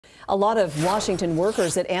A lot of Washington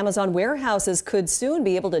workers at Amazon warehouses could soon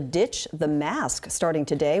be able to ditch the mask starting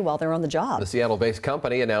today while they're on the job. The Seattle-based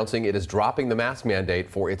company announcing it is dropping the mask mandate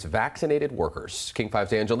for its vaccinated workers. King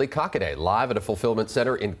 5's Angelique Cockaday live at a fulfillment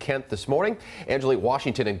center in Kent this morning. Angelique,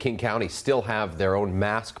 Washington and King County still have their own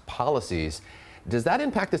mask policies. Does that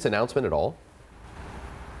impact this announcement at all?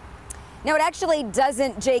 No, it actually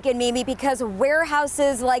doesn't, Jake and Mimi, because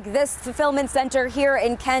warehouses like this fulfillment center here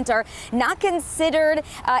in Kent are not considered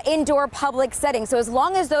indoor public settings. So as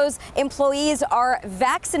long as those employees are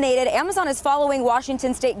vaccinated, Amazon is following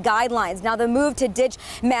Washington state guidelines. Now, the move to ditch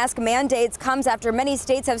mask mandates comes after many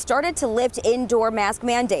states have started to lift indoor mask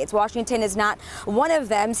mandates. Washington is not one of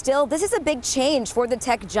them. Still, this is a big change for the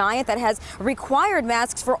tech giant that has required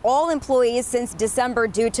masks for all employees since December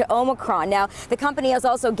due to Omicron. Now, the company is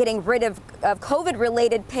also getting rid of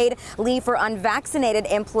COVID-related paid leave for unvaccinated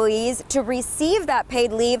employees. To receive that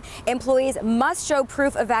paid leave, employees must show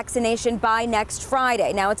proof of vaccination by next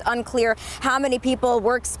Friday. Now, it's unclear how many people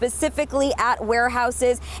work specifically at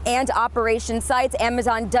warehouses and operation sites.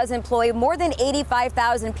 Amazon does employ more than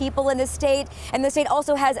 85,000 people in the state, and the state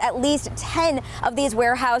also has at least 10 of these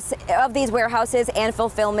warehouses and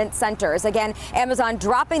fulfillment centers. Again, Amazon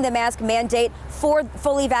dropping the mask mandate for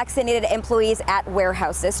fully vaccinated employees at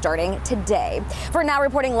warehouses starting today. For now,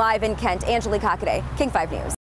 reporting live in Kent, Angelique Cockaday, King 5 News.